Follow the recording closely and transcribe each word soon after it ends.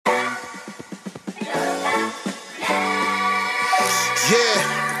Yeah,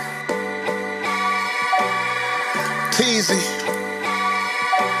 Teasy,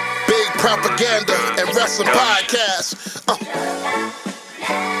 big propaganda and wrestling podcast.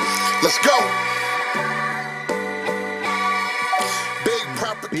 Let's go. Big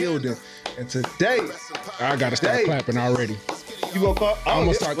propaganda. Building. And today, I gotta start clapping already. You gonna clap? I'm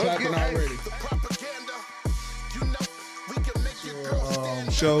gonna start clapping already.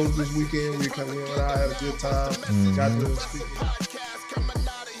 Shows this weekend. We kind of I had a good time. Got to speak.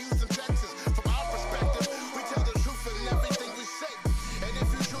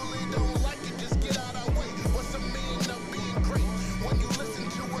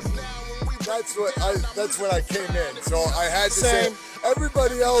 That's when I came in. So I had to say,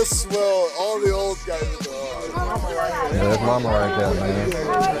 everybody else will, all the old guys will go, yeah, that's Mama right there, man.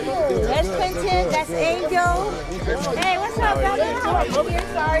 How are you? That's Quentin, that's Angel. Hey, what's up, brother? How are you?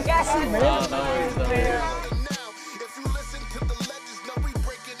 Sorry, got you.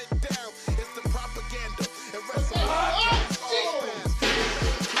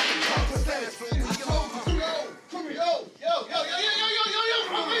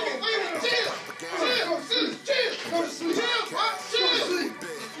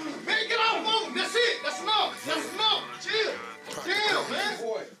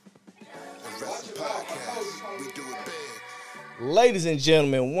 Ladies and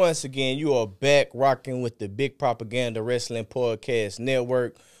gentlemen, once again, you are back rocking with the Big Propaganda Wrestling Podcast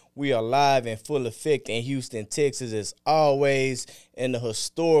Network. We are live in full effect in Houston, Texas, as always, in the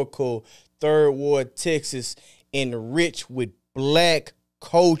historical 3rd Ward, Texas, enriched with black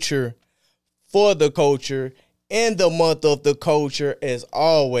culture for the culture in the month of the culture. As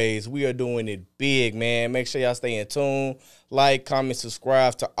always, we are doing it big, man. Make sure y'all stay in tune. Like, comment,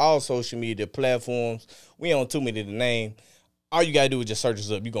 subscribe to all social media platforms. We on too many to name. All you got to do is just search us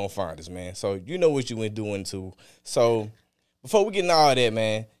up. You're going to find us, man. So you know what you were doing, too. So before we get into all that,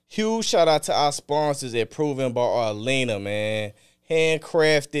 man, huge shout out to our sponsors at Proven by Arlena, man.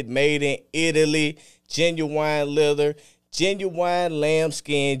 Handcrafted, made in Italy, genuine leather, genuine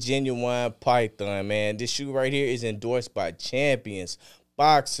lambskin, genuine python, man. This shoe right here is endorsed by champions,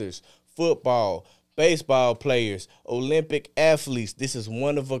 boxers, football, baseball players, Olympic athletes. This is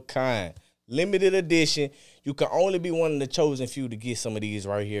one of a kind. Limited edition. You can only be one of the chosen few to get some of these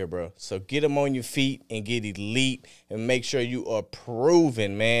right here, bro. So get them on your feet and get elite and make sure you are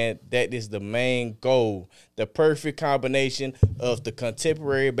proven, man. That is the main goal. The perfect combination of the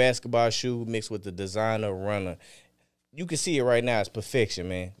contemporary basketball shoe mixed with the designer runner. You can see it right now. It's perfection,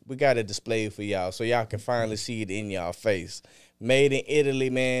 man. We got it displayed for y'all so y'all can finally see it in y'all face. Made in Italy,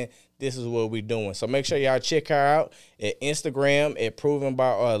 man. This is what we're doing. So make sure y'all check her out at Instagram at Proven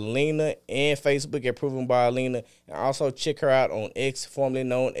by Arlena and Facebook at Proven by Arlena. And also check her out on X, formerly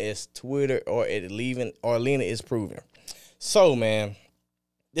known as Twitter, or at Arlena is Proven. So, man,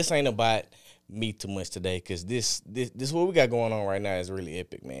 this ain't about me too much today because this what we got going on right now is really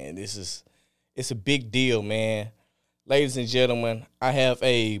epic, man. It's a big deal, man. Ladies and gentlemen, I have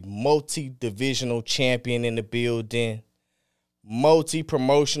a multi-divisional champion in the building.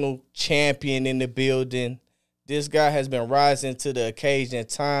 Multi-promotional champion in the building. This guy has been rising to the occasion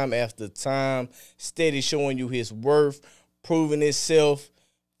time after time, steady showing you his worth, proving himself.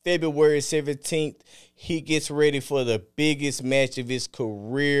 February 17th, he gets ready for the biggest match of his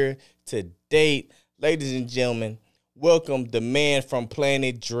career to date. Ladies and gentlemen, welcome the man from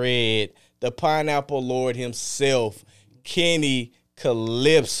Planet Dread, the Pineapple Lord himself, Kenny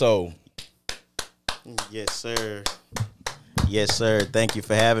Kalypso. Yes, sir. Yes, sir. Thank you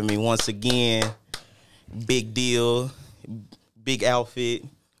for having me once again. Big deal, big outfit,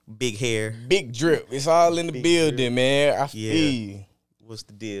 big hair. Big drip. It's all in the Big building, drip. man. I feel you. What's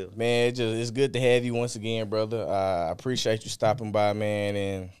the deal? Man, it's good to have you once again, brother. I appreciate you stopping by, man.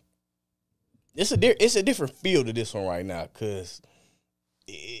 And it's a different feel to this one right now because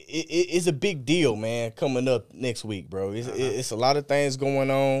it's a big deal, man, coming up next week, bro. It's a lot of things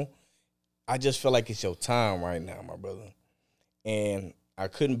going on. I just feel like it's your time right now, my brother. And I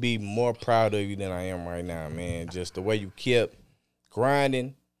couldn't be more proud of you than I am right now, man. Just the way you kept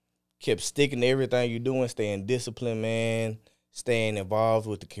grinding, kept sticking to everything you're doing, staying disciplined, man, staying involved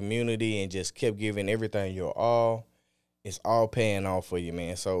with the community, and just kept giving everything your all. It's all paying off for you,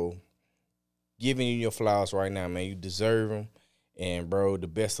 man. So giving you your flowers right now, man. You deserve them. And, bro, the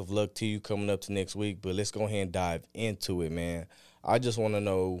best of luck to you coming up to next week. But let's go ahead and dive into it, man. I just want to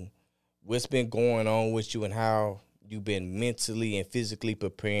know what's been going on with you and how you've been mentally and physically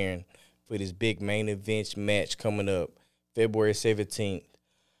preparing for this big main event match coming up February 17th,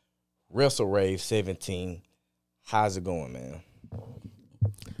 WrestleRave 17. How's it going, man?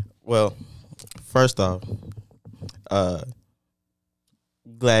 Well, first off,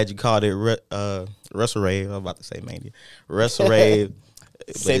 glad you called it Wrestle Rave. I was about to say Mania. Wrestle Rave.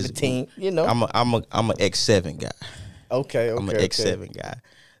 17, you know. I'm a X7 guy. Okay. I'm an X7 guy.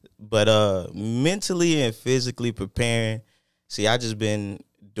 But mentally and physically preparing. See, I just been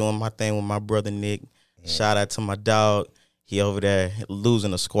doing my thing with my brother Nick. Shout out to my dog. He over there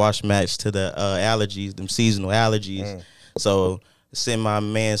losing a squash match to the allergies, them seasonal allergies. So send my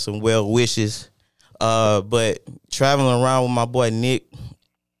man some well wishes. But traveling around with my boy Nick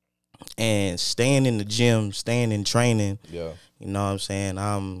and staying in the gym, staying in training. Yeah. You know what I'm saying?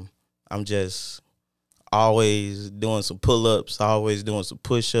 I'm just always doing some pull-ups, always doing some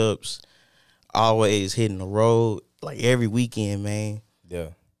push-ups, always hitting the road like every weekend, man. Yeah.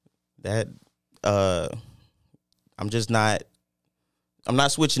 That I'm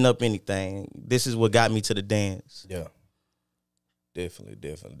not switching up anything. This is what got me to the dance. Yeah.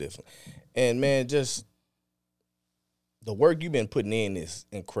 Definitely. And man, just the work you've been putting in is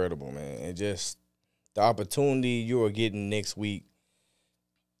incredible, man. And just the opportunity you are getting next week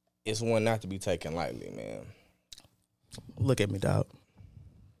is one not to be taken lightly, man. Look at me, dog.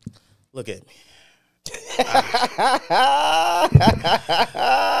 Look at me.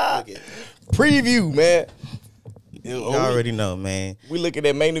 Preview, man. You already know, man. We looking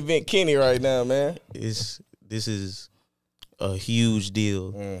at main event Kenny right now, man. This is a huge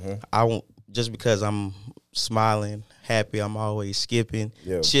deal. I won't, just because I'm smiling, happy, I'm always skipping,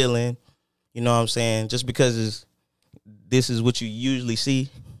 chilling. You know what I'm saying? Just because this is what you usually see,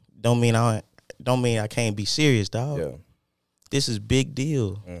 don't mean I can't be serious, dog. Yeah. This is big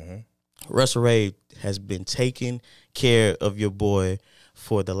deal. Wrestle Rave has been taking care of your boy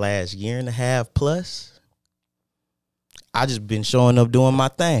for the last year and a half plus. I just been showing up doing my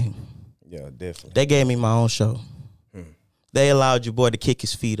thing. Yeah, definitely. They gave me my own show. They allowed your boy to kick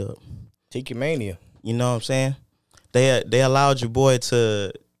his feet up. Tiki Mania. You know what I'm saying? They allowed your boy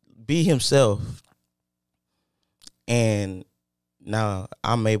to be himself. And now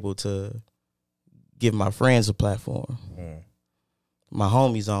I'm able to give my friends a platform. My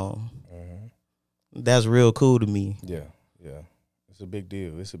homies on. That's real cool to me. Yeah. It's a big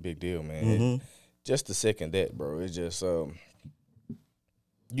deal. It's a big deal, man. Just to second that, bro, it's just you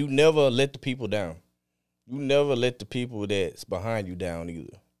never let the people down. You never let the people that's behind you down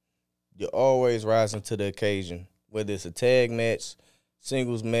either. You're always rising to the occasion, whether it's a tag match,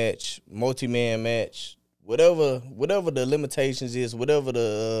 singles match, multi-man match, whatever the limitations is, whatever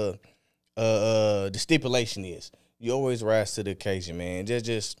the stipulation is. You always rise to the occasion, man.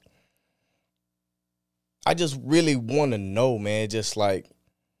 I just really want to know, man, just like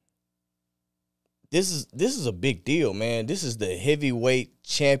this is a big deal, man. This is the heavyweight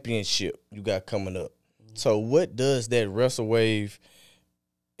championship you got coming up. So what does that Wrestle Wave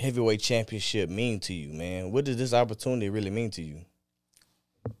heavyweight championship mean to you, man? What does this opportunity really mean to you?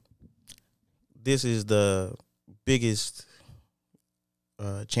 This is the biggest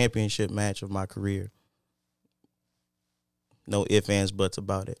championship match of my career. No ifs, ands, buts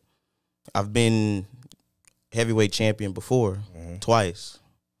about it. I've been heavyweight champion before, twice.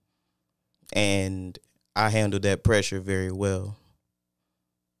 And I handled that pressure very well.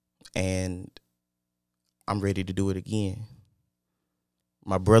 And I'm ready to do it again.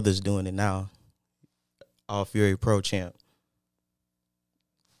 My brother's doing it now. All Fury Pro champ.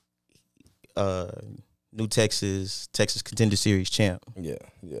 New Texas Contender Series champ. Yeah.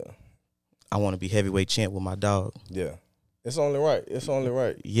 I want to be heavyweight champ with my dog. Yeah. It's only right. Yeah. It's only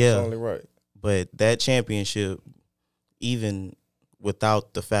right. But that championship, even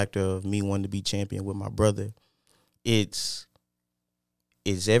without the factor of me wanting to be champion with my brother, it's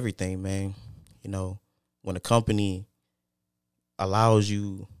everything, man. You know, when a company allows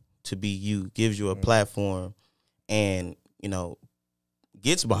you to be you, gives you a platform, and, you know,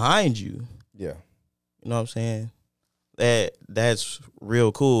 gets behind you. Yeah. You know what I'm saying? That's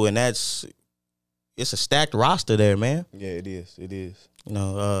real cool, and it's a stacked roster there, man. Yeah, it is. You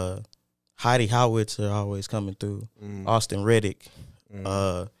know, Heidi Howitz are always coming through. Austin Reddick,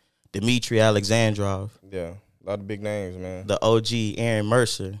 Dmitry Alexandrov. Yeah, a lot of big names, man. The OG Aaron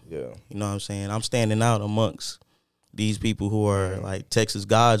Mercer. Yeah. You know what I'm saying? I'm standing out amongst these people who are like Texas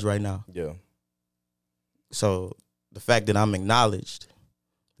gods right now. Yeah. So the fact that I'm acknowledged,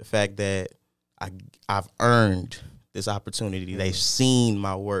 the fact that I've earned this opportunity, they've seen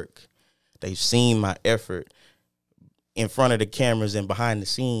my work, they've seen my effort in front of the cameras and behind the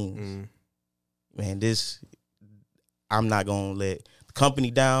scenes. Man, I'm not going to let the company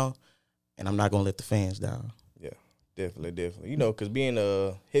down, and I'm not going to let the fans down. Yeah, definitely. You know, because being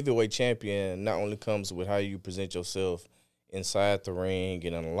a heavyweight champion not only comes with how you present yourself inside the ring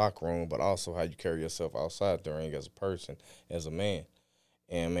and in the locker room, but also how you carry yourself outside the ring as a person, as a man.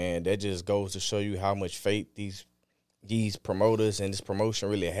 And man, that just goes to show you how much faith these promoters and this promotion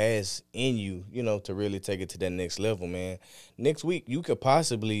really has in you, you know, to really take it to that next level, man. Next week, you could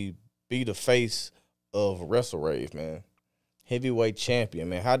possibly be the face of WrestleRave, man. Heavyweight champion,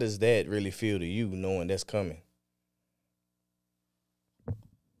 man. How does that really feel to you, knowing that's coming?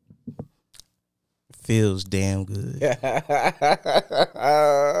 Feels damn good. For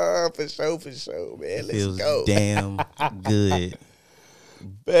sure, man. Let's Feels go. damn good.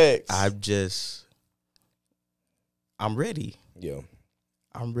 Facts. I'm ready. Yeah.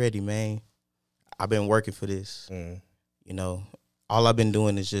 I'm ready, man. I've been working for this. Mm. You know, all I've been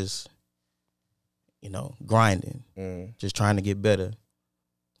doing is just, you know, grinding, just trying to get better.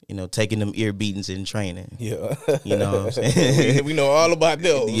 You know, taking them ear beatings in training. Yeah. You know what I'm saying? we know all about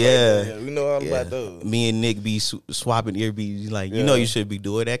those. Yeah. We know all about those. Me and Nick be swapping ear beatings. Like, you know you should be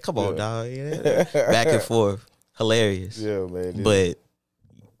doing that. Come on, dog. Yeah. Back and forth. Hilarious. Yeah, man. But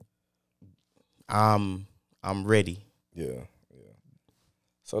I'm ready. Yeah.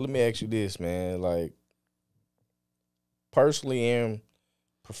 So let me ask you this, man. Like, personally and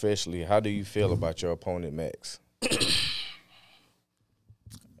professionally, how do you feel about your opponent, Max?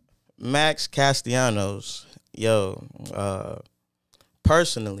 Max Castellanos,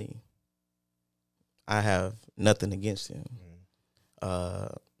 personally, I have nothing against him.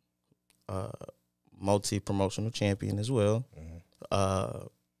 Multi-promotional champion as well.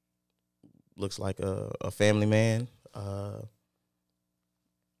 Looks like a family man.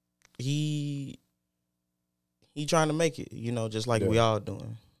 He trying to make it, you know, just like we all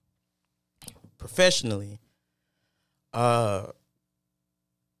doing. Professionally,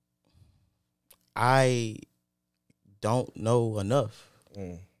 I don't know enough.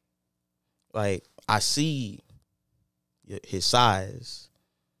 Like, I see his size,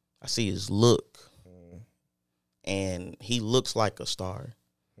 I see his look, and he looks like a star.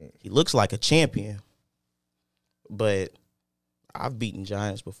 He looks like a champion. But I've beaten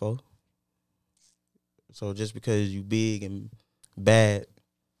giants before. So just because you big and bad,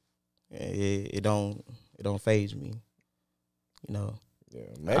 it don't faze me. You know. Yeah,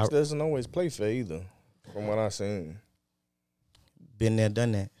 Max doesn't always play fair either, from what I've seen. Been there,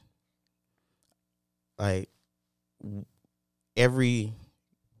 done that. Like, every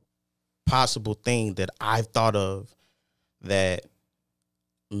possible thing that I've thought of that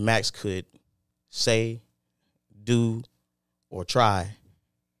Max could say, do, or try,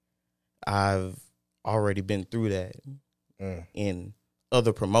 I've already been through that in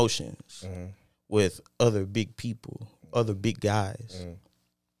other promotions with other big people, other big guys.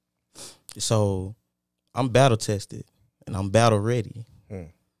 So I'm battle tested and I'm battle ready.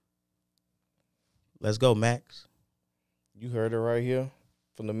 Let's go, Max. You heard it right here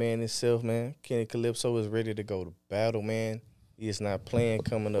from the man himself, man. Kenny Kalypso is ready to go to battle, man. He is not playing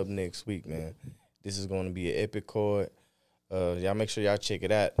coming up next week, man. This is going to be an epic card. Y'all make sure y'all check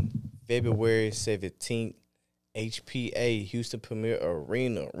it out. February 17th, HPA, Houston Premier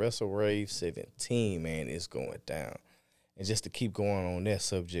Arena, WrestleRave 17, man, it's going down. And just to keep going on that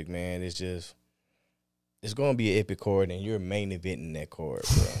subject, man, it's going to be an epic card, and you're main eventing that card,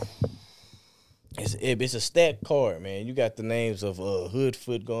 bro. It's a stacked card, man. You got the names of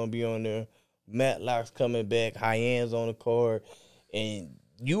Hoodfoot going to be on there, Matlock's coming back, High-Ends on the card, and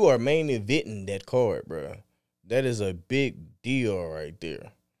you are main eventing that card, bro. That is a big deal right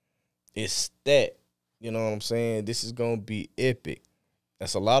there. It's stacked. You know what I'm saying? This is going to be epic.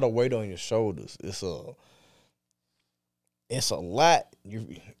 That's a lot of weight on your shoulders. It's a lot.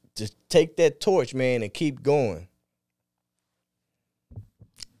 You just take that torch, man, and keep going.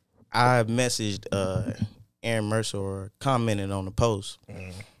 I messaged Aaron Mercer or commented on the post.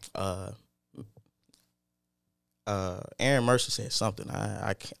 Aaron Mercer said something.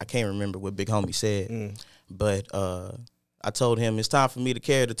 I can't remember what Big Homie said, but I told him it's time for me to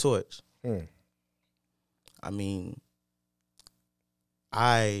carry the torch. I mean,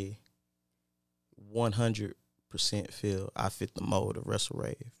 I 100% feel I fit the mold of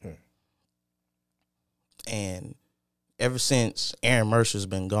WrestleRave. And ever since Aaron Mercer's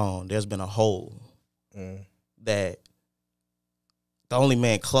been gone, there's been a hole that the only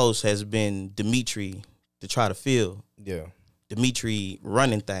man close has been Dimitri to try to fill. Yeah. Dimitri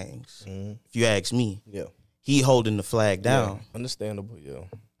running things, if you ask me. Yeah. He holding the flag down. Yeah. Understandable, yeah.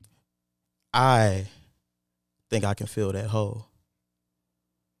 I think I can fill that hole.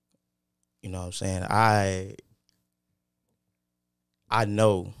 You know what I'm saying? I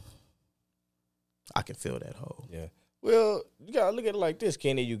know I can fill that hole. Yeah. Well, you got to look at it like this,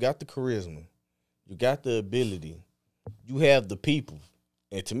 Kenny. You got the charisma. You got the ability. You have the people.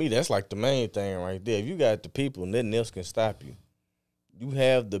 And to me, that's like the main thing right there. If you got the people, nothing else can stop you. You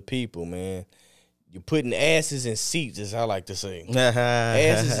have the people, man. You're putting asses in seats, as I like to say.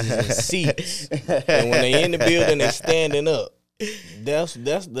 Asses is in seats. And when they in the building, they standing up. That's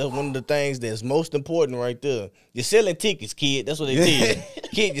one of the things that's most important right there. You're selling tickets, kid. That's what they tell you.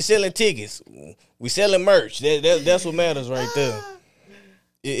 Kid, you're selling tickets. We selling merch. That's what matters right there.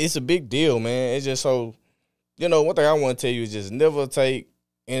 It's a big deal, man. It's just so, one thing I want to tell you is just never take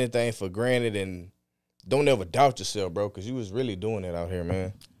anything for granted and don't ever doubt yourself, bro, because you was really doing it out here,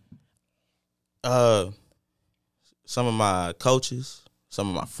 man. Some of my coaches, some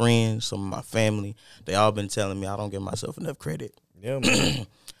of my friends, some of my family, they all been telling me I don't give myself enough credit. Yeah, man.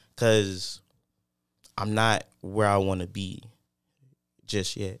 Because I'm not where I want to be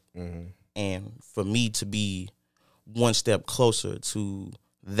just yet. Mm-hmm. And for me to be one step closer to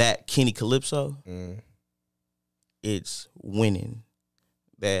that Kenny Kalypso, it's winning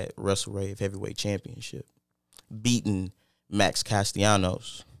that Wrestle Rave Heavyweight Championship, beating Max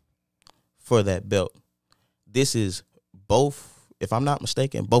Castellanos for that belt. This is both, if I'm not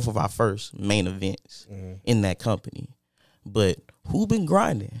mistaken, both of our first main events in that company. But who been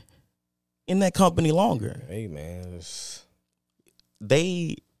grinding in that company longer? Hey, man.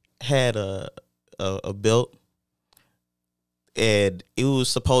 They had a belt, and it was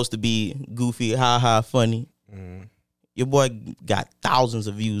supposed to be goofy, ha-ha, funny. Your boy got thousands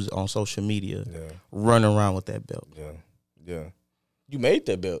of views on social media running around with that belt. Yeah. You made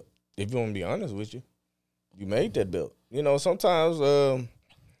that belt. If you want to be honest with you, you made that belt. Sometimes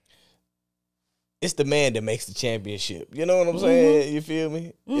it's the man that makes the championship. You know what I'm saying? You feel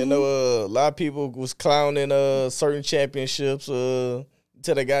me? A lot of people was clowning certain championships until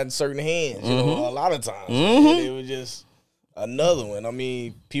they got in certain hands. A lot of times. It was just another one. I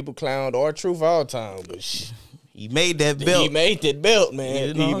mean, people clowned R-Truth all the time, but he made that belt. He made that belt,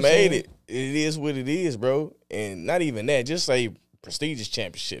 man. He made it. It is what it is, bro. And not even that. Just say prestigious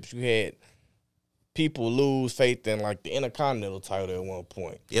championships. You had people lose faith in like the Intercontinental title at one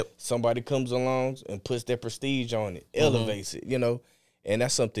point. Yep. Somebody comes along and puts their prestige on it, elevates it, and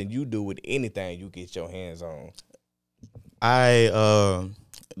that's something you do with anything you get your hands on. I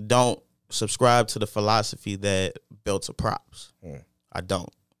don't subscribe to the philosophy that belts are props. I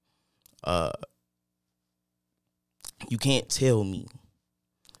don't. You can't tell me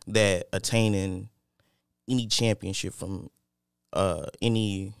that attaining any championship from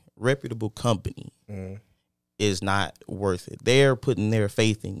any reputable company is not worth it. They're putting their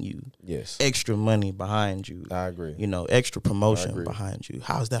faith in you. Yes. Extra money behind you. I agree. Extra promotion behind you.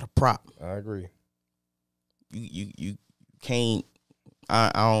 How is that a prop? I agree. You can't. I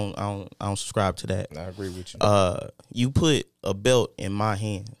don't subscribe to that. I agree with you. You put a belt in my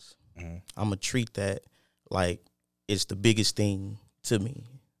hands. I'm gonna treat that like it's the biggest thing to me.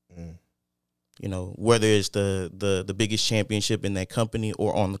 Whether it's the biggest championship in that company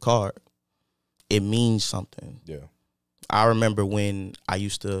or on the card, it means something. Yeah. I remember when I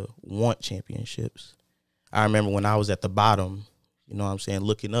used to want championships. I remember when I was at the bottom,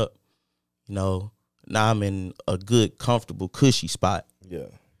 looking up. Now I'm in a good, comfortable, cushy spot. Yeah.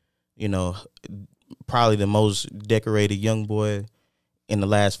 Probably the most decorated young boy in the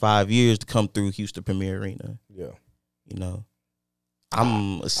last 5 years to come through Houston Premier Arena. Yeah.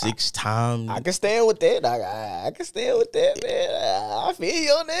 I'm a 6-time. I can stand with that. I can stand with that, man. I feel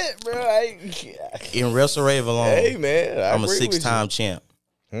you on that, bro. In Wrestle Rave alone, hey, man, I'm a 6-time champ.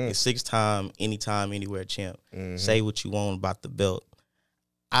 A 6-time, anytime, anywhere champ. Say what you want about the belt.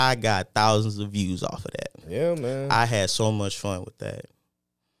 I got thousands of views off of that. Yeah, man. I had so much fun with that.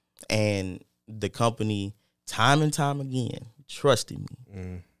 And the company, time and time again, trusted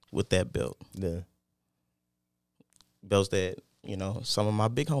me with that belt. Yeah. Belts that, some of my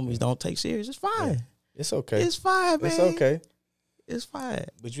big homies don't take serious. It's fine. Yeah. It's okay. It's fine, man. It's okay. It's fine.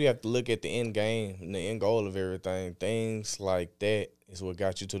 But you have to look at the end game and the end goal of everything. Things like that is what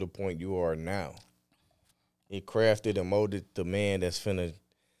got you to the point you are now. It crafted and molded the man that's finna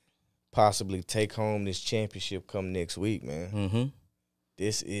possibly take home this championship come next week, man.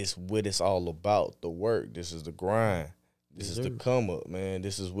 This is what it's all about, the work. This is the grind. This is the come up, man.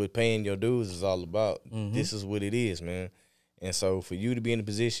 This is what paying your dues is all about. This is what it is, man. And so for you to be in the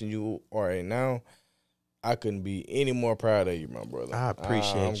position you are in now, I couldn't be any more proud of you, my brother. I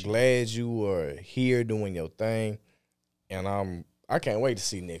appreciate you. I'm glad you are here doing your thing. And I can't wait to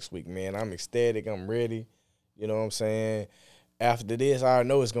see next week, man. I'm ecstatic. I'm ready. You know what I'm saying? After this, I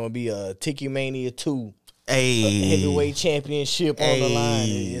know it's going to be a Tiki Mania 2 heavyweight championship on the line.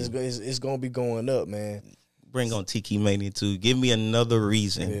 It's going to be going up, man. Bring on Tiki Mania 2. Give me another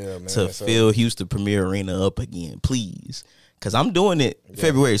reason to fill Houston Premier Arena up again, please. Cause I'm doing it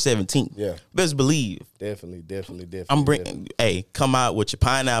February 17th. Yeah. Best believe. Definitely. I'm bringing. Hey, come out with your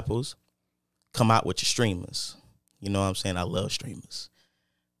pineapples. Come out with your streamers. You know what I'm saying? I love streamers.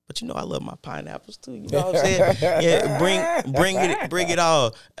 But you know I love my pineapples too. You know what I'm saying? Yeah, bring it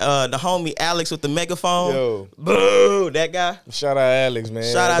all. The homie Alex with the megaphone. Yo. Boo, that guy. Shout out Alex, man.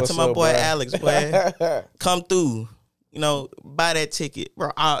 Shout out What's to my up, boy bro? Alex, boy. Come through. You know, buy that ticket.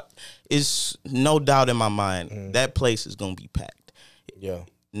 Bro, it's no doubt in my mind that place is gonna be packed. Yeah.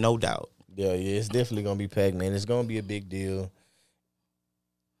 No doubt. Yeah, it's definitely gonna be packed, man. It's gonna be a big deal.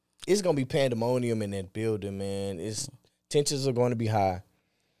 It's gonna be pandemonium in that building, man. Tensions are gonna be high.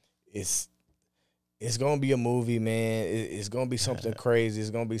 It's gonna be a movie, man. It's gonna be something crazy. It's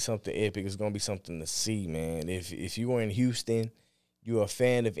gonna be something epic. It's gonna be something to see, man. If you were in Houston, you're a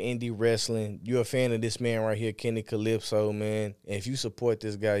fan of indie wrestling, you're a fan of this man right here, Kenny Kalypso, man. And if you support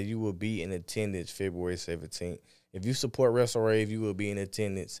this guy, you will be in attendance February 17th. If you support Wrestle Rave, you will be in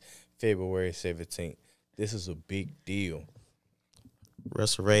attendance February 17th. This is a big deal.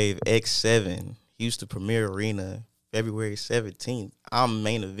 Wrestle Rave X7, Houston Premier Arena, February 17th. I'm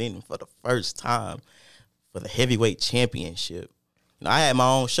main eventing for the first time for the heavyweight championship. You know, I had my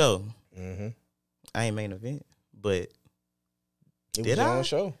own show. I ain't main event, but It was your own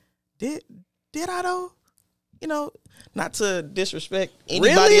show. Did I though? You know, not to disrespect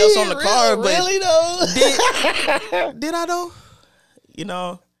anybody else on the card, but really though? did I though? You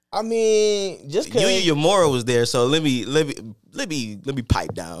know, I mean, just cause Yuya Yamura was there, so let me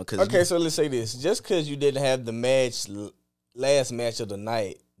pipe down. Cause okay, so let's say this: just because you didn't have the last match of the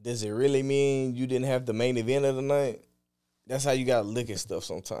night, does it really mean you didn't have the main event of the night? That's how you gotta look at stuff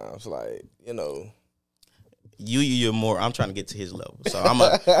sometimes. Like, you know, Yuya Yamura, I'm trying to get to his level, so I'm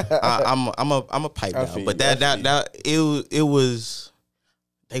a pipe down. But it was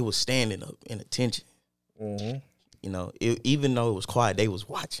they was standing up in attention. You know, even though it was quiet, they was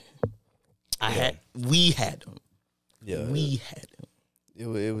watching. We had them. Yeah, we had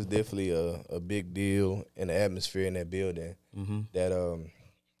them. It was definitely a big deal in the atmosphere in that building.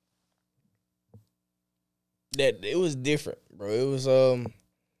 That it was different, bro. It was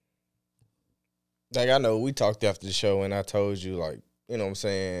like, I know we talked after the show and I told you, like, you know what I'm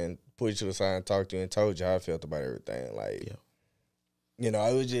saying, put you to the side and talked to you and told you how I felt about everything. Like, you know,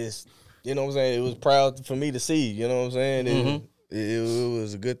 it was just, you know what I'm saying, it was proud for me to see, you know what I'm saying? It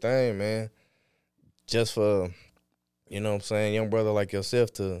was a good thing, man. Just for, you know what I'm saying, young brother like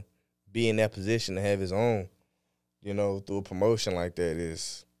yourself to be in that position to have his own, you know, through a promotion like that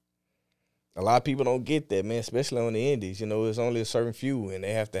is, a lot of people don't get that, man, especially on the indies. You know, it's only a certain few and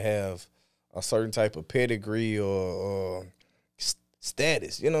they have to have a certain type of pedigree or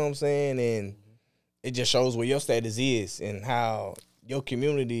status, you know what I'm saying? And it just shows where your status is and how your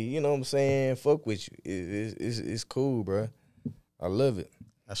community, you know what I'm saying, fuck with you. It's cool, bro. I love it.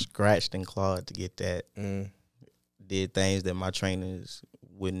 I scratched and clawed to get that. Did things that my trainers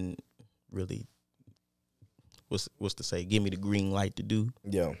wouldn't really, what's to say, give me the green light to do.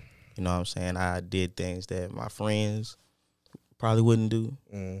 Yeah. You know what I'm saying? I did things that my friends probably wouldn't do.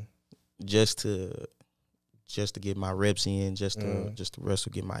 Just to get my reps in, just to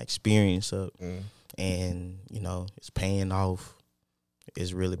wrestle, get my experience up. And, you know, it's paying off.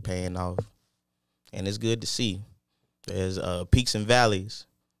 It's really paying off. And it's good to see. There's peaks and valleys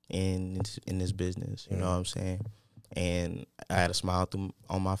in this business, you know what I'm saying? And I had a smile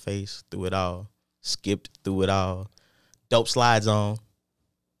on my face through it all. Skipped through it all. Dope slides on.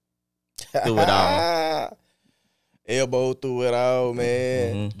 Through it all. Elbow through it all,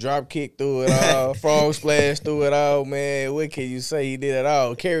 man. Drop kick through it all. Frog splash through it all, man. What can you say? He did it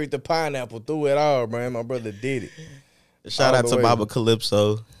all. Carried the pineapple through it all, man. My brother did it. Shout out to Mama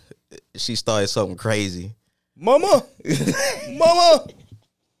Kalypso. She started something crazy. Mama. Mama.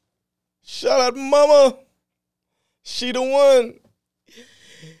 Shout out to Mama. She the one.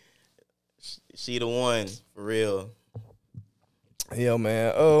 She the one, for real. Yeah,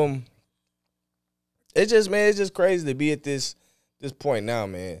 man. It's just crazy to be at this point now,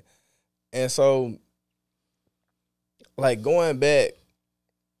 man. And so, like, going back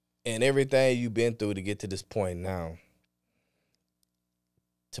and everything you've been through to get to this point now,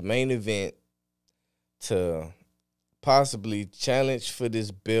 to main event, to possibly challenge for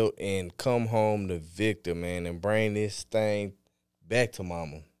this belt and come home the victor, man, and bring this thing back to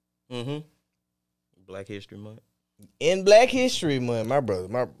mama. Black History Month. In Black History Month, my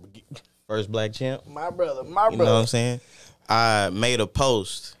brother, First black champ. My brother. You know what I'm saying? I made a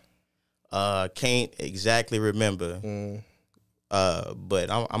post. Can't exactly remember. But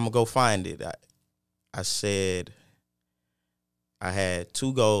I'm going to go find it. I said I had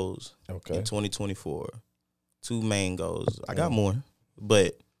 2 goals in 2024. two main goals. I got more,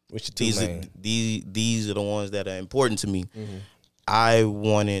 but What's your two main? these are the ones that are important to me. I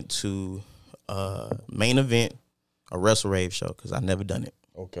wanted to main event a Wrestle Rave show because I never done it.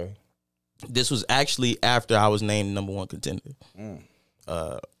 Okay. This was actually after I was named #1 contender.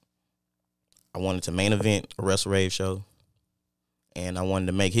 I wanted to main event a Wrestle Rave show, and I wanted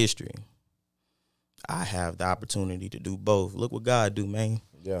to make history. I have the opportunity to do both. Look what God do, man.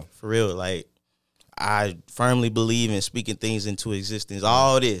 Yeah. For real. Like, I firmly believe in speaking things into existence.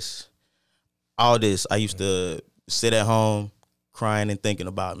 All this, I used to sit at home crying and thinking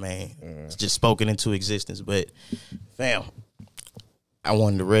about, man. It's just spoken into existence. But, fam, I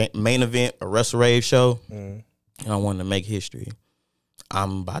wanted to main event a Wrestle Rave show, and I wanted to make history.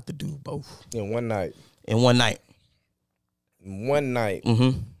 I'm about to do both. In one night. In one night. One night.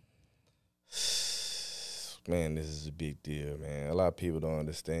 Mm-hmm. Man, this is a big deal, man. A lot of people don't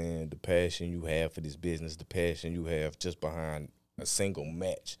understand the passion you have for this business, the passion you have just behind a single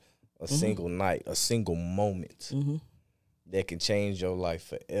match, a single night, a single moment that can change your life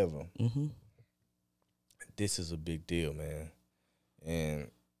forever. This is a big deal, man.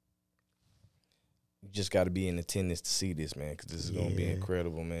 And you just got to be in attendance to see this, man, because this is going to be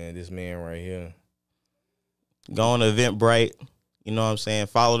incredible, man. This man right here. Go on to Eventbrite. You know what I'm saying?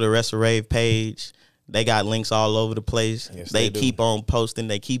 Follow the Wrestle Rave page. They got links all over the place. Yes, they they do. keep on posting.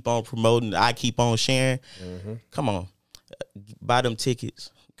 They keep on promoting. I keep on sharing. Come on. Buy them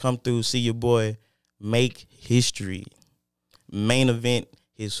tickets. Come through. See your boy. Make history. Main event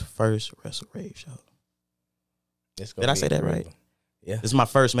his first Wrestle Rave show. Did I say that right? Yeah. This is my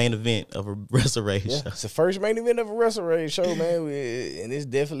first main event of a Wrestle Rave show. It's the first main event of a Wrestle Rave show, man. And it's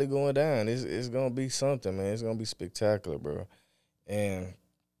definitely going down. It's going to be something, man. It's going to be spectacular, bro. And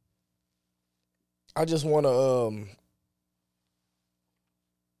I just want to,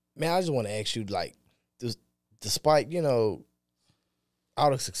 man, I just want to ask you, like, despite, you know,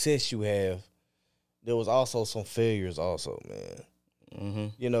 all the success you have, there was also some failures also,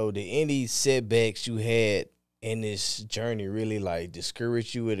 man. You know, did any setbacks you had in this journey really, like,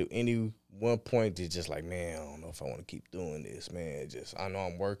 discourage you at any one point? It's just like, man, I don't know if I want to keep doing this, man. I know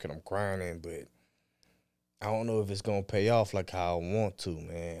I'm working, I'm grinding, but I don't know if it's going to pay off like how I want to,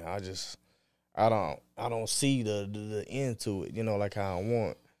 man. I don't see the end to it, you know, like how I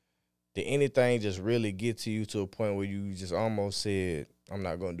want. Did anything just really get to you to a point where you just almost said, I'm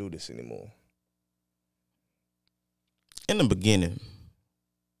not going to do this anymore? In the beginning,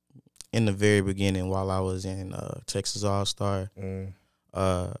 in the very beginning, while I was in Texas All-Star,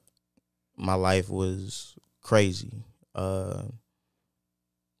 my life was crazy.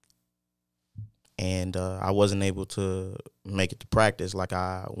 And I wasn't able to make it to practice like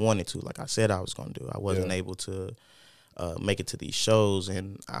I wanted to, like I said I was going to do. I wasn't able to make it to these shows,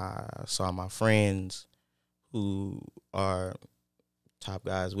 and I saw my friends who are top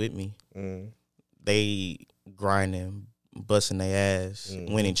guys with me. They grinding, busting their ass,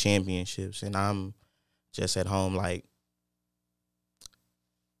 winning championships, and I'm just at home like,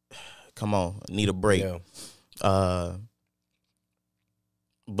 come on, I need a break.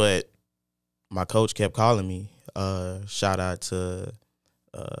 But my coach kept calling me. Shout out to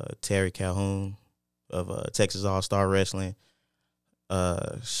Terry Calhoun of Texas All-Star Wrestling.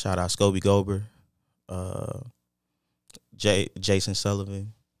 Shout out Scobie Gober, Jason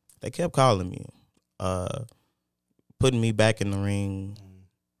Sullivan. They kept calling me, putting me back in the ring,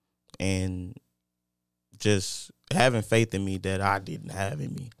 and just having faith in me that I didn't have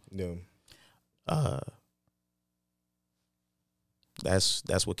in me.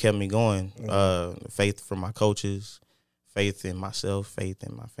 That's what kept me going. Faith from my coaches, faith in myself, faith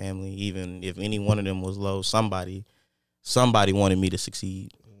in my family. Even if any one of them was low, somebody wanted me to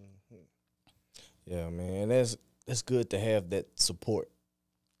succeed. Yeah, man, that's good to have that support.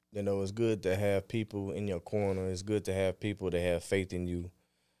 You know, it's good to have people in your corner. It's good to have people that have faith in you.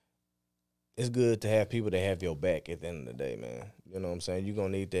 It's good to have people that have your back at the end of the day, man. You know what I'm saying? You're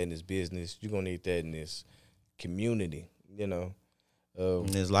going to need that in this business. You're going to need that in this community, you know. In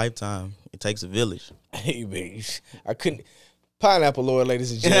this lifetime, it takes a village. Hey, baby, I couldn't. Pineapple Lord,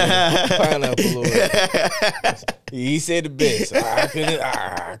 ladies and gentlemen. Pineapple Lord. He said the best.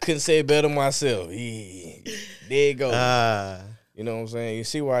 I couldn't say it better myself. There you go. You know what I'm saying? You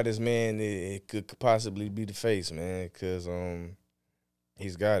see why this man it could possibly be the face, man, because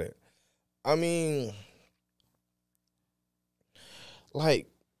he's got it. I mean, like,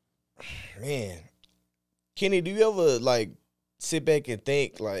 man, Kenny, do you ever, like, sit back and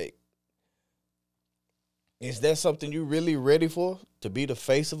think, like, is that something you really ready for? To be the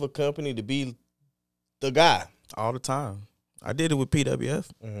face of a company, to be the guy? All the time. I did it with PWF.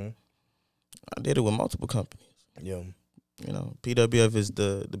 I did it with multiple companies. Yeah. You know, PWF is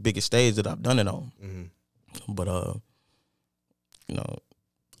the biggest stage that I've done it on. But you know,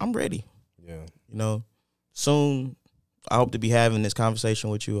 I'm ready. Yeah. You know, soon I hope to be having this conversation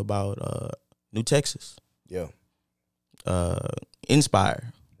with you about New Texas. Yeah.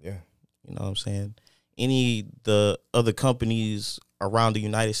 Inspire. Yeah. You know what I'm saying? The other companies around the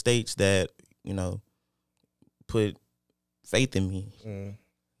United States that, you know, put faith in me.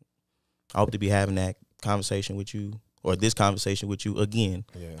 I hope to be having that conversation with you, or this conversation with you again,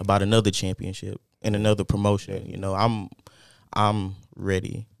 about another championship and another promotion. You know, I'm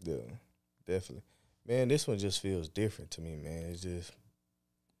ready. Yeah, definitely. Man, this one just feels different to me, man.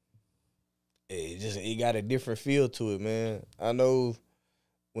 It got a different feel to it, man. I know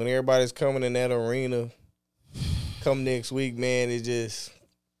when everybody's coming in that arena come next week, man, it's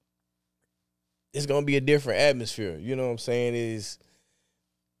gonna be a different atmosphere. You know what I'm saying?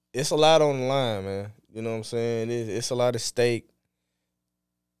 It's a lot on the line, man. You know what I'm saying? It's a lot at stake.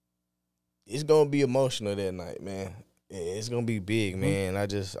 It's gonna be emotional that night, man. It's gonna be big, man.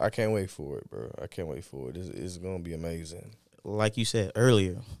 I can't wait for it, bro. I can't wait for it. It's gonna be amazing. Like you said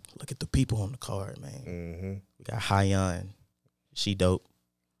earlier, look at the people on the card, man. We got Hyan. She dope.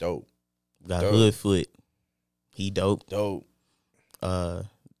 Dope. We got Hoodfoot. He dope. Dope.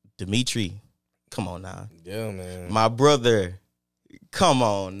 Dimitri. Come on now. Yeah, man. My brother. Come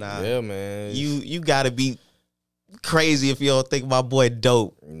on now. Yeah, man. You gotta be crazy if you don't think my boy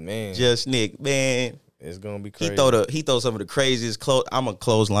dope. Man. Just Nick, man. It's gonna be crazy. He throw some of the craziest I'm a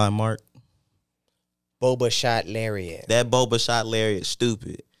clothesline mark. Boba shot lariat. That Boba shot lariat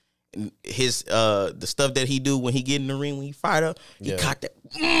stupid. His the stuff that he do when he get in the ring, when he fired up, he cocked that.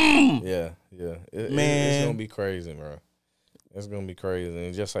 Yeah. Man. It's gonna be crazy, bro. It's gonna be crazy.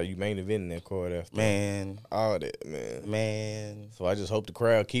 And just like you main event in that card after. Man. All that, man. So I just hope the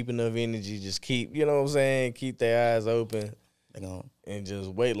crowd keep enough energy, just keep, you know what I'm saying, keep their eyes open. And just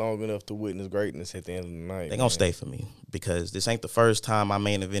wait long enough to witness greatness at the end of the night. They're going to stay for me because this ain't the first time I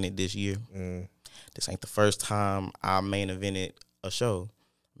main evented this year. This ain't the first time I main evented a show.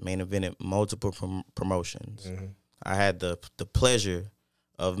 Main evented multiple promotions. I had the pleasure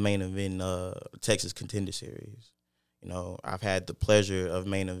of main eventing Texas Contender Series. You know, I've had the pleasure of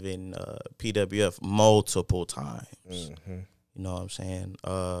main eventing PWF multiple times. You know what I'm saying?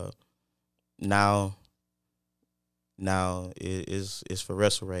 Now it's for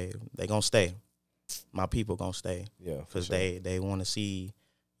Wrestle Rave. They gonna stay. My people gonna stay. Yeah, because they want to see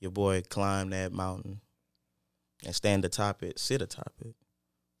your boy climb that mountain and stand atop it, sit atop it,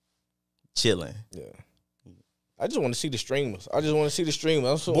 chilling. Yeah. I just want to see the streamers. I want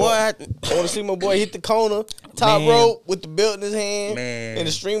to see my boy hit the corner, top rope with the belt in his hand, and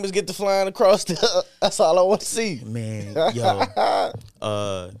the streamers get to flying across the. That's all I want to see. Man, yo, shout out to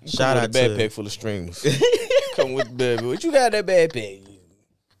a backpack full of streamers. Come with the backpack. What you got in that backpack?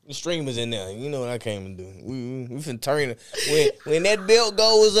 The streamers in there. You know what I came to do. We finna turn it. When that belt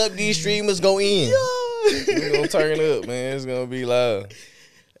goes up, these streamers go in. We gonna turn it up, man. It's gonna be loud.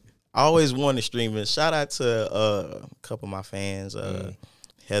 I always wanted streamers. Shout out to a couple of my fans,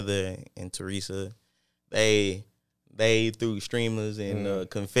 Heather and Teresa. They threw streamers and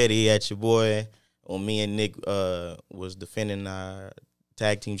confetti at your boy when me and Nick was defending our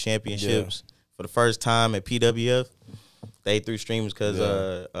tag team championships for the first time at PWF. They threw streamers because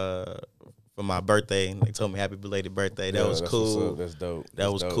for my birthday, and they told me happy belated birthday. That was cool. That's dope.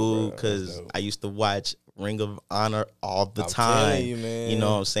 That was cool because I used to watch Ring of Honor all the time. You, man. You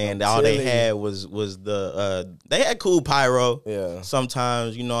know what I'm saying? All they had was the they had cool pyro. Yeah.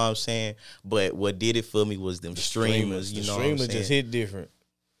 Sometimes, you know what I'm saying? But what did it for me was them streamers. You know what I'm saying? The streamers just hit different.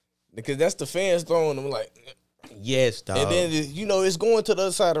 Because that's the fans throwing them like. Yes, dog. And then, you know, it's going to the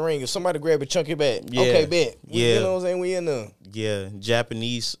other side of the ring. If somebody grab it, chunk it back. Yeah. Okay, bet. Yeah. You know what I'm saying? We in there. Yeah.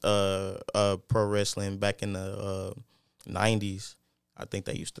 Japanese pro wrestling back in the 90s. I think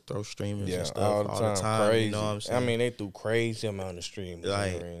they used to throw streamers and stuff all the time. Crazy. You know what I'm saying? I mean, they threw crazy amount of streamers.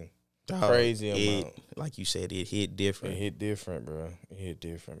 Like, in the ring. Dog, crazy amount. Like you said, it hit different. It hit different, bro. It hit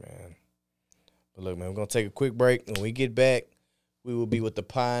different, man. But look, man, we're going to take a quick break. When we get back, we will be with the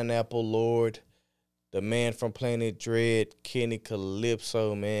Pineapple Lord, the man from Planet Dread, Kenny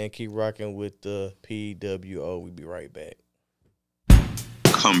Kalypso, man. Keep rocking with the PWO. We'll be right back.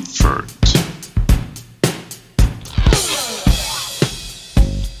 Comfort.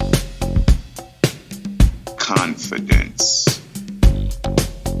 Confidence.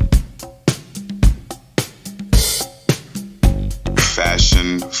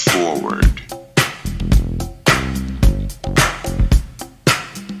 Fashion forward.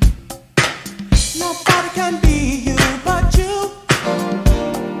 Nobody can be you but you.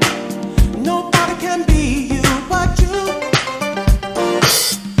 Nobody can be you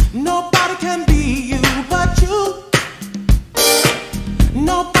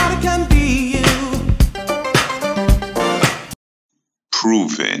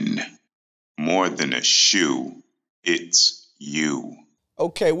It's you.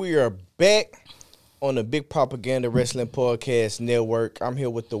 Okay, we are back on the Big Propaganda Wrestling Podcast Network. I'm here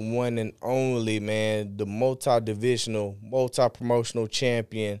with the one and only, man, the multi-divisional, multi-promotional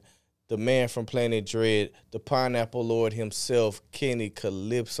champion, the man from Planet Dread, the Pineapple Lord himself, Kenny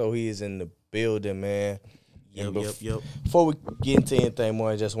Kalypso. He is in the building, man. Yep. Before we get into anything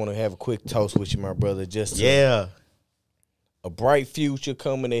more, I just want to have a quick toast with you, my brother. Just Yeah. a bright future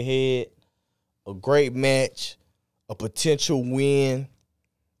coming ahead, a great match, a potential win,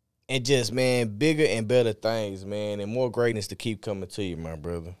 and just, man, bigger and better things, man, and more greatness to keep coming to you, my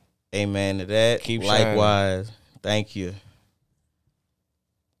brother. Amen to that. Keep shining. Likewise. Thank you.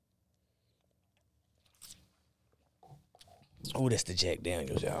 Oh, that's the Jack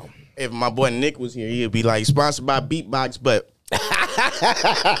Daniels, y'all. If my boy Nick was here, he'd be like, sponsored by Beatbox, but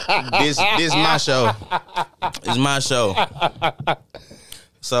this my show. It's my show.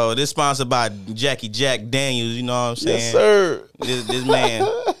 So this sponsored by Jack Daniels, you know what I'm saying? Yes, sir.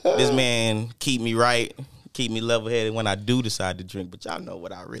 This man keep me right, keep me level headed when I do decide to drink. But y'all know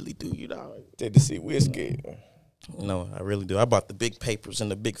what I really do, you know. Tennessee whiskey. No, I really do. I bought the big papers and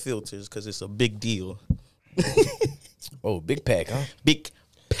the big filters because it's a big deal. Oh, big pack, huh? Big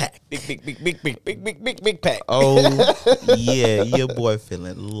pack. Big pack. Oh, yeah, your boy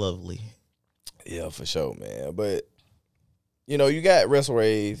feeling lovely. Yeah, for sure, man. But, you know, you got Wrestle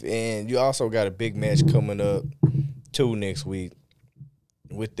Rave, and you also got a big match coming up, too, next week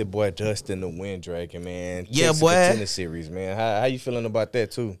with the boy Dustin the Wind Dragon, man. Yeah, Texas boy. Contender Series, man. How you feeling about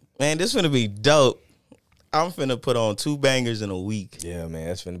that, too? Man, this finna be dope. I'm finna put on 2 bangers in a week. Yeah, man,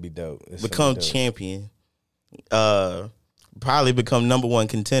 that's finna be dope. Become champion. Probably become #1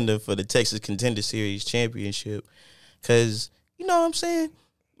 contender for the Texas Contender Series championship. Cause you know what I'm saying?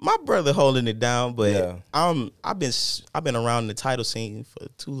 My brother holding it down, but Yeah. I've been around the title scene for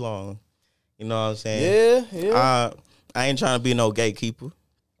too long. You know what I'm saying? Yeah. I ain't trying to be no gatekeeper.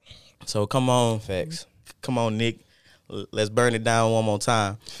 So come on. Facts. Come on, Nick. Let's burn it down one more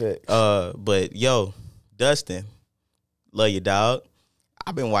time. Facts. But yo, Dustin, love you, dog.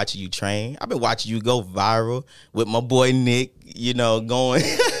 I've been watching you train. I've been watching you go viral with my boy Nick, you know, going.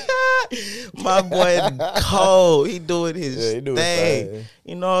 My boy Cole, he doing his thing.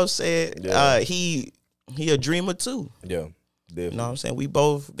 You know what I'm saying? Yeah. He a dreamer too. Yeah, definitely. You know what I'm saying? We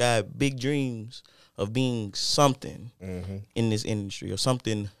both got big dreams of being something in this industry or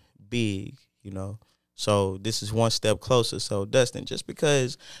something big, you know. So this is one step closer. So Dustin, just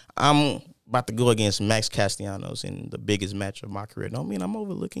because I'm about to go against Max Castellanos in the biggest match of my career, don't mean I'm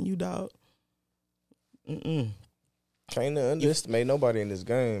overlooking you, dog. Can't underestimate nobody in this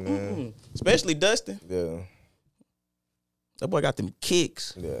game, man. Especially Dustin. Yeah. That boy got them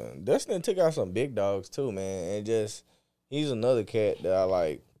kicks. Yeah. Dustin took out some big dogs too, man. And just, he's another cat that I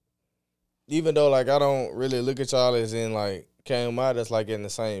like. Even though, like, I don't really look at y'all as in, like, came out that's, like, in the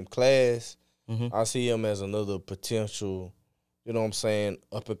same class. I see him as another potential, you know what I'm saying,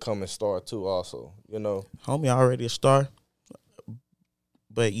 up-and-coming star too also, you know. Homie already a star.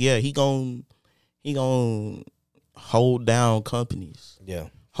 But, yeah, he gon' hold down companies. Yeah.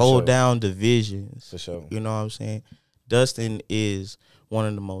 Hold down divisions. For sure. You know what I'm saying? Dustin is one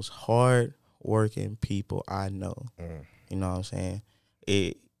of the most hard-working people I know. You know what I'm saying?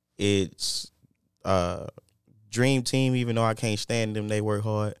 It's Dream Team, even though I can't stand them, they work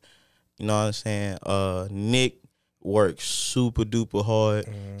hard. You know what I'm saying? Nick works super duper hard.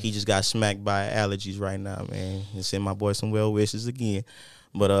 He just got smacked by allergies right now, man. And send my boy some well wishes again.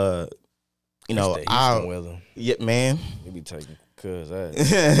 But you know, yeah, man. He be taking cuz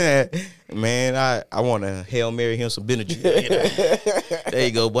man, I want to Hail Mary him some Benadryl. You know? There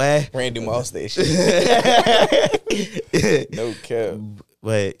you go, boy. Randy Moss that shit. No cap.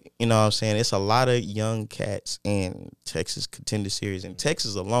 But, you know what I'm saying? It's a lot of young cats in Texas Contender Series. And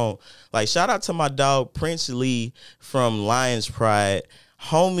Texas alone. Like, shout out to my dog, Prince Lee from Lions Pride.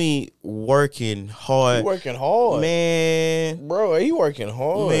 Homie working hard. He working hard. Man. Bro, he working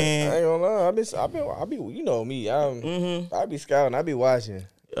hard. Man. I ain't gonna lie. I be you know me. I be scouting. I be watching.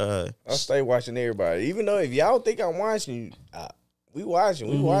 I stay watching everybody. Even though if y'all think I'm watching, we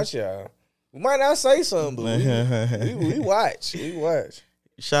watching. We watch y'all. We might not say something, but we watch. We watch.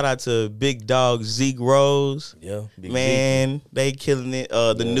 Shout out to Big Dog Zeke Rose. Yeah, Big man, Zeke. They killing it.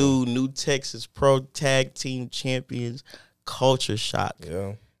 The new Texas Pro Tag Team Champions, Culture Shock.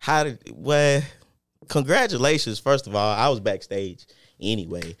 Yeah. Congratulations, first of all. I was backstage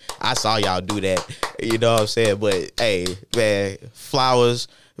anyway. I saw y'all do that. You know what I'm saying? But hey, man, flowers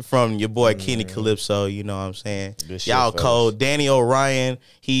from your boy Kenny Kalypso, you know what I'm saying? Y'all cold. Danny O'Ryan,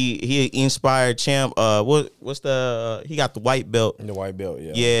 he inspired champ. What's the he got the white belt. The white belt,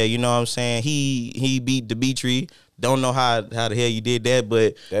 yeah. Yeah, you know what I'm saying? He beat Dimitri, Don't know how the hell you did that,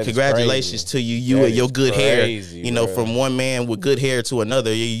 but That is congratulations crazy. to you That and your is good crazy, hair. You know, bro. from one man with good hair to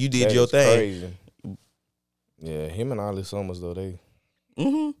another, you did That your is thing. crazy. Yeah, him and Ali Summers though, they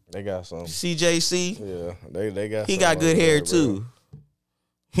got something. CJC, Yeah, they got. he something got good over hair there,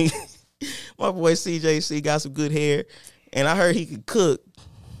 bro. too. My boy CJC got some good hair, and I heard he could cook.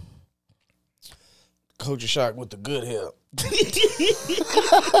 Culture shock with the good hair.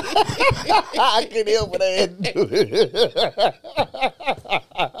 I couldn't help but I had to do it.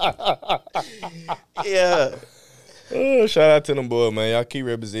 Yeah, Oh, shout out to them boys, man. Y'all keep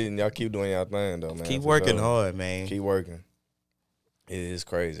representing. Y'all keep doing y'all thing, though, man. keep For working sure. hard, man. Keep working. It is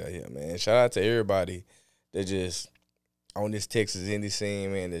crazy out here, man. Shout out to everybody that just on this Texas indie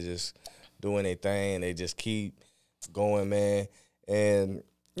scene, man. They just doing their thing. They just keep going, man. And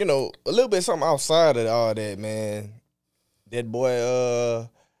you know, a little bit something outside of all that, man. That boy,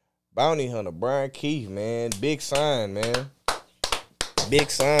 Bounty Hunter, Brian Keith, man. Big sign, man. Big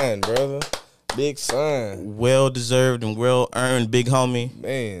sign, brother. Big sign. Well deserved and well earned, big homie.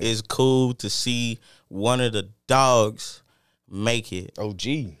 Man. It's cool to see one of the dogs make it.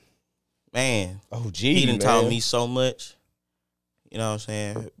 OG. Man, OG, he done man. taught me so much. You know what I'm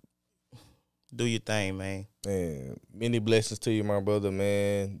saying? Do your thing, man. Man, many blessings to you, my brother,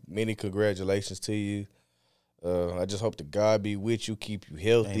 man. Many congratulations to you. I just hope that God be with you, keep you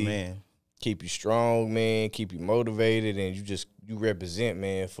healthy, Amen. keep you strong, man, keep you motivated, and you represent,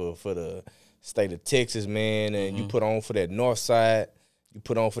 man, for the state of Texas, man, and you put on for that north side, you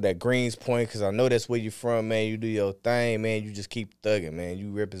put on for that Greens Point, because I know that's where you're from, man. You do your thing, man. You just keep thugging, man. You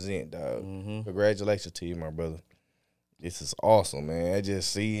represent, dog. Congratulations to you, my brother. This is awesome, man. I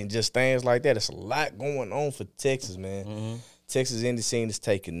just see and just things like that. It's a lot going on for Texas, man. Texas indie scene is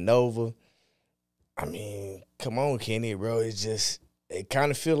taking over. I mean, come on, Kenny, bro. It's just it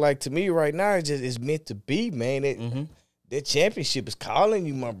kind of feel like to me right now. It's meant to be, man. That championship is calling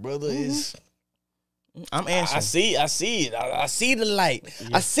you, my brother. Is I'm answering. I see it. I see the light.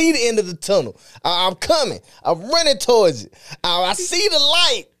 I see the end of the tunnel. I'm coming. I'm running towards it. I see the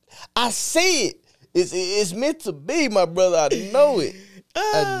light. I see it. It's meant to be, my brother. I know it.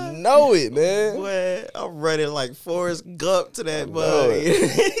 I know it, man. Boy, I'm running like Forrest Gump to that boy.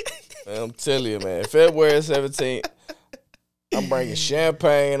 Man, I'm telling you, man. February 17th, I'm bringing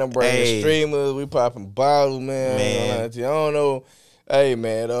champagne. I'm bringing streamers. We popping bottles, man. I don't know. Hey,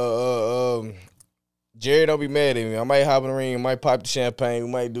 man. Jerry, don't be mad at me. I might hop in the ring. Might pop the champagne. We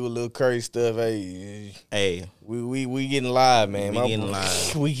might do a little curry stuff. Hey, we getting live, man. We getting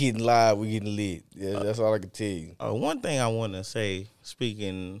live. We getting live. We getting lit. Yeah, that's all I can tell you. One thing I want to say,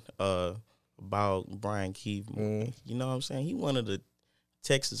 speaking about Brian Keith, you know what I'm saying? He one of the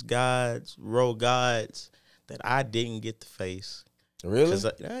Texas gods, road gods that I didn't get to face. Really?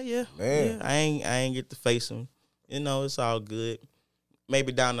 Yeah. Man. I ain't get to face him. You know, it's all good.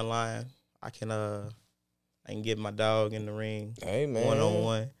 Maybe down the line, I can get my dog in the ring. Hey, man.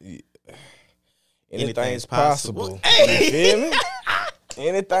 1-on-1. Anything's possible. Hey. You feel me?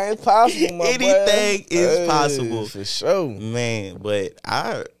 Anything's possible, my boy. Anything is possible. For sure. Man, but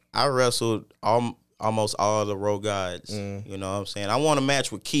I wrestled almost all the road gods. You know what I'm saying? I want to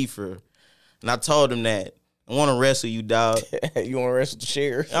match with Kiefer. And I told him that. I want to wrestle you, dog. You want to wrestle the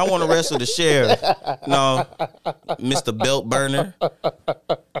sheriff? I want to wrestle the sheriff. No, Mr. Belt Burner.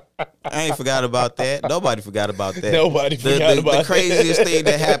 I ain't forgot about that. Nobody forgot about that. Nobody forgot about the craziest thing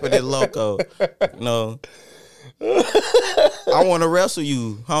that happened in Loco. No. I want to wrestle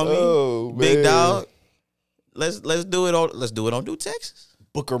you, homie. Oh, Big man. dog. Let's do it on Do Texas.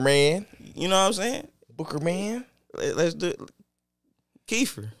 Booker Man. You know what I'm saying? Booker Man. Let's do it.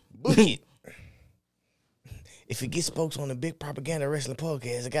 Kiefer. Book it. If it gets spokes on the Big Propaganda Wrestling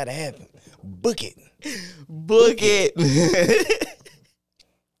Podcast, it gotta happen. Book it. Book it.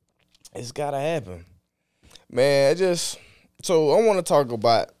 It's gotta happen. Man, so I want to talk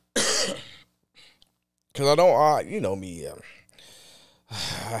about, because I don't, you know me,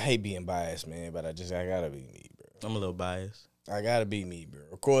 I hate being biased, man, but I gotta be me, bro. I'm a little biased. I gotta be me, bro.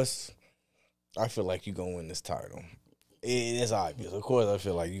 Of course, I feel like you gonna win this title. It's obvious. Of course, I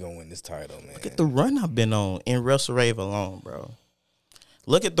feel like you're going to win this title, man. Look at the run I've been on in Wrestle Rave alone, bro.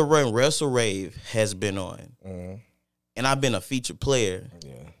 Look at the run Wrestle Rave has been on. And I've been a featured player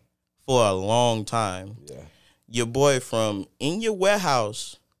for a long time. Yeah. Your boy from In Your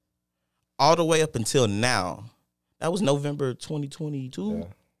Warehouse all the way up until now. That was November 2022.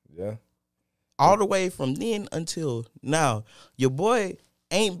 Yeah. All the way from then until now. Your boy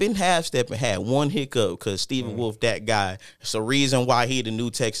ain't been half-stepping, had one hiccup because Stephen Wolf, that guy. It's the reason why he the new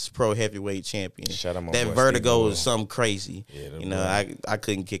Texas Pro Heavyweight Champion. Shout out my that boy, vertigo Steve is something crazy. Yeah, you know, I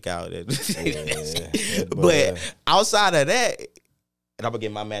couldn't kick out that. that boy. But outside of that, and I'm gonna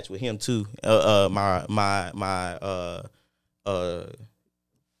get my match with him too.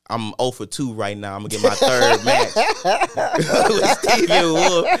 I'm 0 for 2 right now. I'm gonna get my third match with Stephen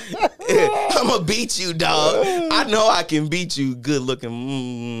Wolf. I'm gonna beat you, dog. I know I can beat you. Good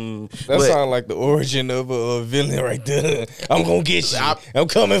looking. That sounds like the origin of a villain right there. I'm gonna get you. I'm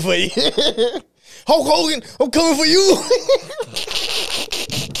coming for you. Hulk Hogan, I'm coming for you.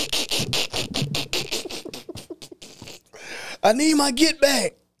 I need my get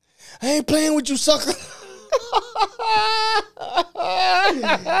back. I ain't playing with you, sucker.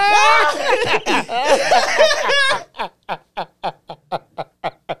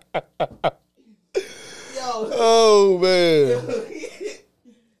 Oh man.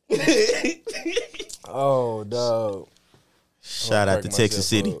 Oh dog. Shout out to Texas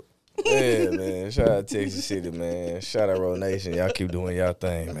City. Yeah, man. Shout out to Texas City, man. Shout out Roll Nation. Y'all keep doing y'all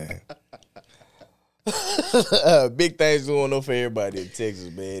thing, man. Big things going on for everybody in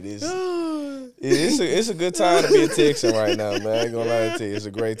Texas, man. It's a good time to be a Texan right now, man. I ain't gonna lie to you. It's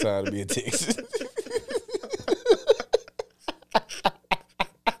a great time to be a Texan.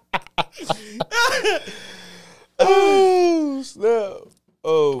 Oh, snap.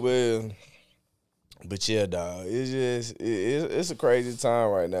 Oh, man. But yeah, dog. It's just, it's a crazy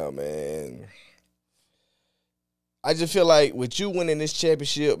time right now, man. I just feel like with you winning this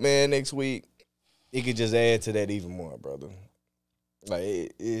championship, man, next week, it could just add to that even more, brother.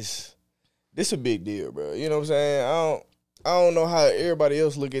 Like, this a big deal, bro. You know what I'm saying? I don't know how everybody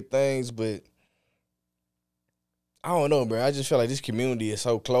else look at things, but I don't know, bro. I just feel like this community is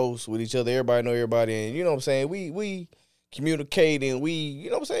so close with each other. Everybody know everybody, and you know what I'm saying? We communicate and you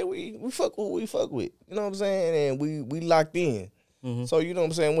know what I'm saying? We fuck with what we fuck with. You know what I'm saying? And we locked in. Mm-hmm. So you know what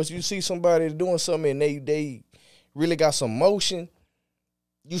I'm saying? Once you see somebody doing something and they really got some motion,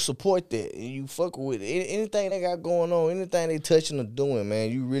 you support that and you fuck with it. Anything they got going on, anything they touching or doing,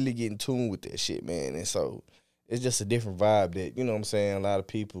 man, you really get in tune with that shit, man. And so it's just a different vibe that, you know what I'm saying, a lot of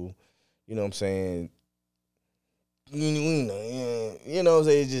people, you know what I'm saying, you know what I'm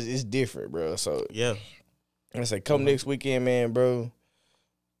saying, it's different, bro. So yeah. I say, come next weekend, man, bro.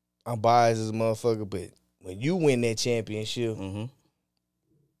 I'm biased as a motherfucker, but when you win that championship,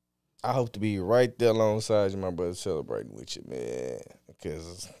 I hope to be right there alongside you, my brother, celebrating with you, man.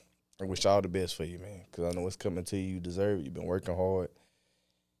 Because I wish all the best for you, man. Because I know it's coming to you. You deserve it. You've been working hard.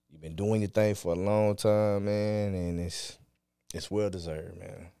 You've been doing your thing for a long time, man, and it's well deserved,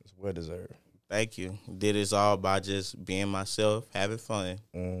 man. It's well deserved. Thank you. Did this all by just being myself, having fun.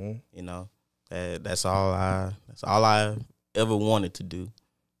 You know. That's all I ever wanted to do.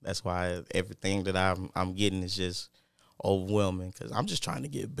 That's why everything that I'm getting is just overwhelming because I'm just trying to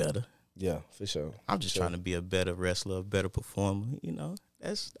get better. Yeah, for sure. I'm just trying to be a better wrestler, a better performer. You know,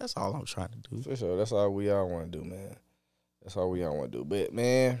 that's all I'm trying to do. For sure. That's all we all want to do, man. That's all we all want to do. But,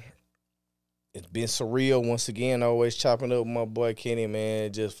 man, it's been surreal once again. Always chopping up with my boy Kenny,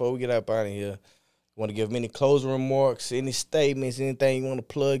 man. Just before we get up out of here, want to give him any closing remarks, any statements, anything you want to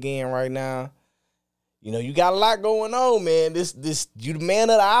plug in right now? You know, you got a lot going on, man. This you the man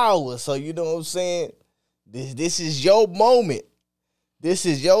of the hour, so you know what I'm saying? This is your moment. This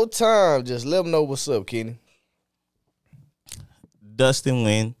is your time. Just let them know what's up, Kenny. Dustin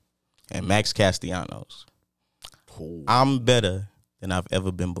Wynn and Max Castellanos. Cool. I'm better than I've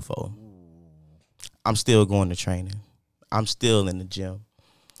ever been before. I'm still going to training. I'm still in the gym.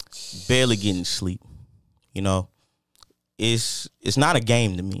 Barely getting sleep. You know, it's not a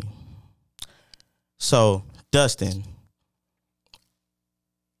game to me. So, Dustin,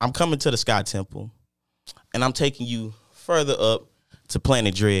 I'm coming to the Sky Temple, and I'm taking you further up to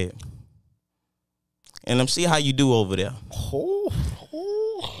Planet Dread. And I'm see how you do over there.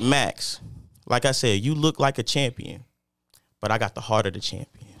 Max, like I said, you look like a champion, but I got the heart of the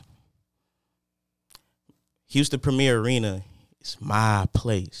champion. Houston Premier Arena is my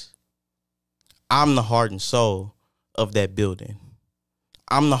place. I'm the heart and soul of that building.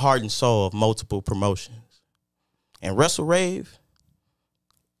 I'm the heart and soul of multiple promotions. And Wrestle Rave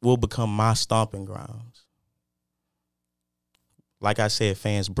will become my stomping grounds. Like I said,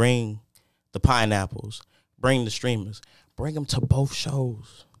 fans, bring the pineapples, bring the streamers, bring them to both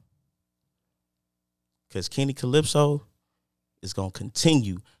shows. Because Kenny Kalypso is going to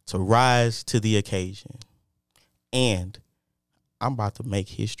continue to rise to the occasion. And I'm about to make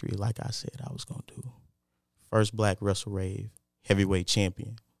history like I said I was going to do. First black Wrestle Rave heavyweight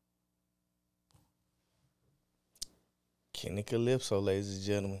champion. Kenny Calypso, ladies and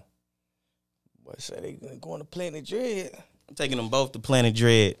gentlemen. Boy, say they going to Planet Dread. I'm taking them both to Planet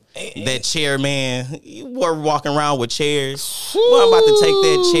Dread. That chair, man. You were walking around with chairs. Boy, I'm about to take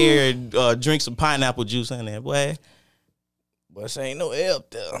that chair and drink some pineapple juice in there, boy. Boy, say ain't no air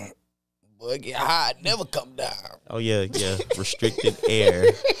up there. Boy, get hot, never come down. Oh, yeah. Restricted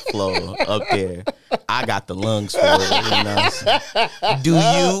air flow up there. I got the lungs for it. You know? Do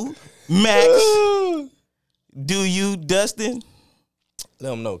you, Max? Do you, Dustin? Let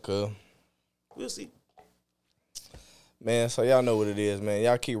them know, cuz. We'll see. Man, so y'all know what it is, man.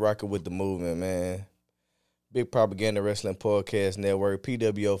 Y'all keep rocking with the movement, man. Big Propaganda Wrestling Podcast Network,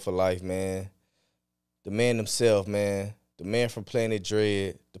 PWO for life, man. The man himself, man. The man from Planet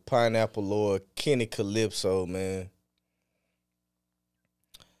Dread, the Pineapple Lord, Kenny Calypso, man.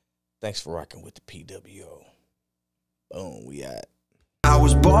 Thanks for rocking with the PWO. Boom, we out. I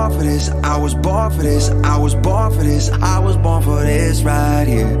was born for this, I was born for this, I was born for this, I was born for this right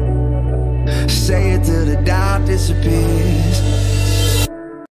here. Say it till the doubt disappears.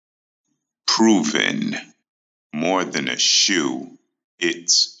 Proven. More than a shoe,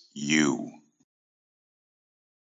 it's you.